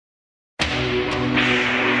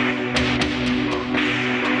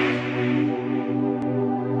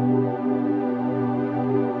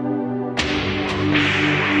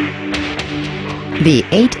The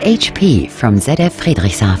 8 HP from ZF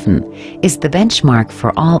Friedrichshafen is the benchmark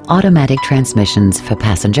for all automatic transmissions for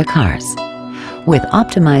passenger cars. With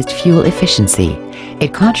optimized fuel efficiency,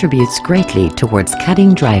 it contributes greatly towards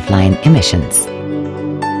cutting driveline emissions.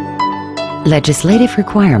 Legislative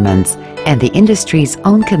requirements and the industry's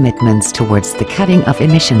own commitments towards the cutting of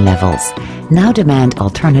emission levels now demand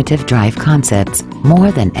alternative drive concepts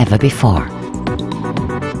more than ever before,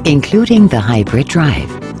 including the hybrid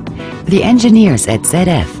drive. The engineers at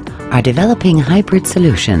ZF are developing hybrid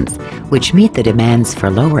solutions which meet the demands for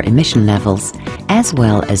lower emission levels as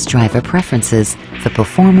well as driver preferences for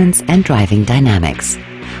performance and driving dynamics,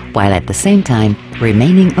 while at the same time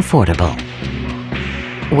remaining affordable.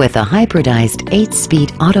 With a hybridized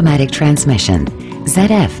 8-speed automatic transmission,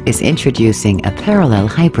 ZF is introducing a parallel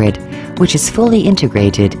hybrid which is fully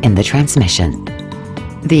integrated in the transmission.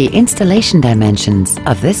 The installation dimensions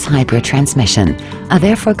of this hybrid transmission are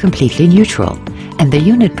therefore completely neutral, and the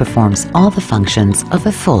unit performs all the functions of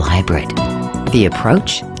a full hybrid. The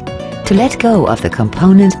approach? To let go of the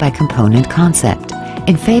component-by-component concept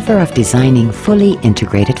in favor of designing fully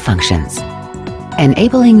integrated functions,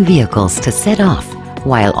 enabling vehicles to set off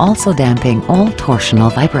while also damping all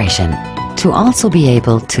torsional vibration, to also be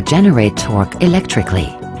able to generate torque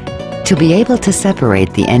electrically, to be able to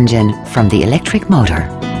separate the engine from the electric motor.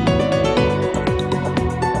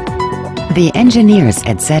 The engineers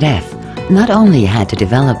at ZF not only had to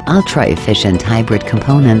develop ultra-efficient hybrid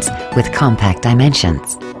components with compact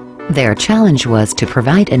dimensions. Their challenge was to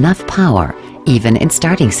provide enough power, even in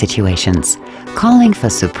starting situations, calling for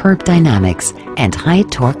superb dynamics and high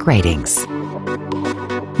torque ratings.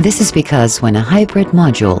 This is because when a hybrid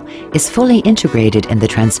module is fully integrated in the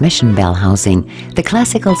transmission bell housing, the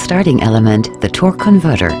classical starting element, the torque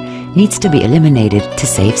converter, needs to be eliminated to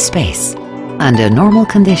save space. Under normal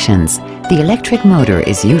conditions, the electric motor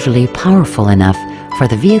is usually powerful enough for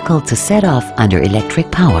the vehicle to set off under electric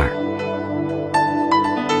power.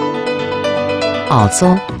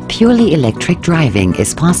 Also, purely electric driving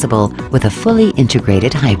is possible with a fully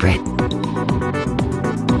integrated hybrid.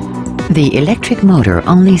 The electric motor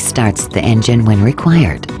only starts the engine when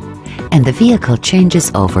required, and the vehicle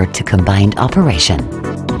changes over to combined operation.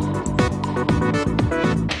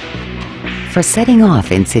 For setting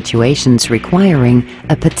off in situations requiring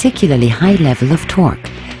a particularly high level of torque,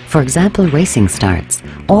 for example racing starts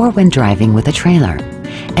or when driving with a trailer,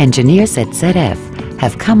 engineers at ZF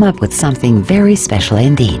have come up with something very special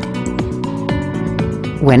indeed.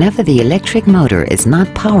 Whenever the electric motor is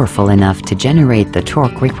not powerful enough to generate the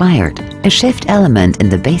torque required, a shift element in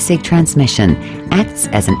the basic transmission acts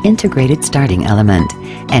as an integrated starting element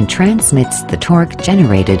and transmits the torque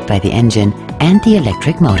generated by the engine and the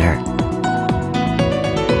electric motor.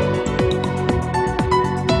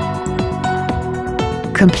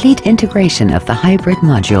 Complete integration of the hybrid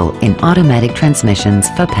module in automatic transmissions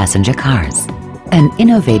for passenger cars. An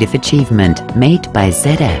innovative achievement made by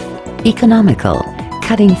ZF, economical,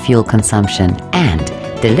 cutting fuel consumption and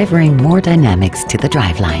delivering more dynamics to the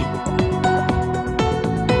driveline.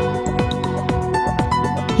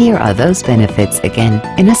 Here are those benefits again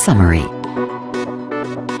in a summary.